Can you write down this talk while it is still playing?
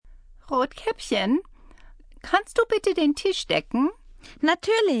Rotkäppchen, kannst du bitte den Tisch decken?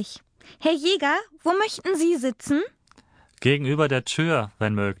 Natürlich. Herr Jäger, wo möchten Sie sitzen? Gegenüber der Tür,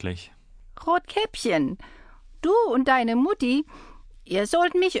 wenn möglich. Rotkäppchen, du und deine Mutti, ihr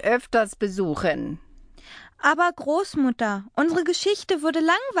sollt mich öfters besuchen. Aber Großmutter, unsere Geschichte würde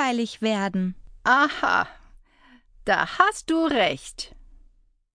langweilig werden. Aha, da hast du recht.